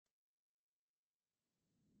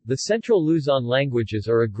The Central Luzon languages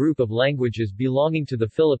are a group of languages belonging to the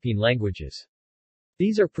Philippine languages.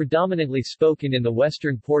 These are predominantly spoken in the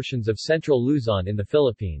western portions of Central Luzon in the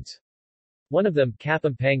Philippines. One of them,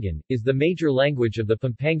 Kapampangan, is the major language of the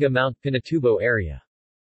Pampanga-Mount Pinatubo area.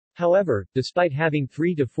 However, despite having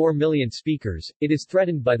 3 to 4 million speakers, it is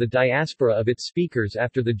threatened by the diaspora of its speakers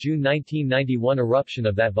after the June 1991 eruption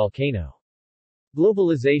of that volcano.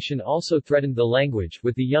 Globalization also threatened the language,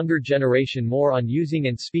 with the younger generation more on using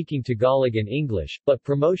and speaking Tagalog and English, but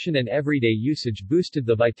promotion and everyday usage boosted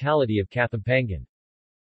the vitality of Kapampangan.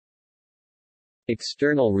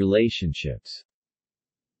 External relationships.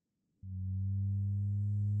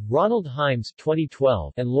 Ronald Himes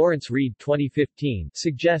 2012 and Lawrence Reed 2015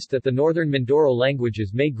 suggest that the northern Mindoro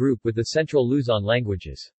languages may group with the Central Luzon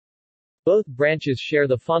languages. Both branches share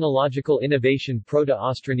the phonological innovation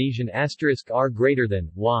Proto-Austronesian *r greater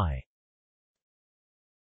than y.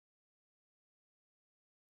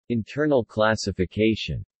 Internal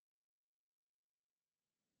classification.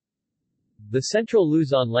 The Central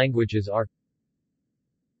Luzon languages are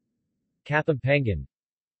Kapampangan,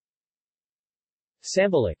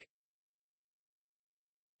 Sambalic,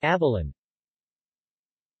 Abalan,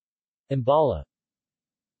 Imbala,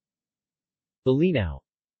 Balinaw,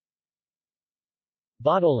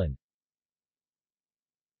 Botolan,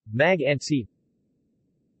 Mag-Ansi,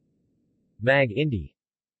 Mag-Indi,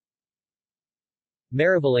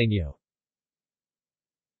 Maribalenyo,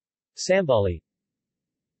 Sambali,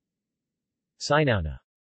 Sinauna.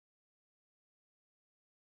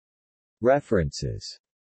 References.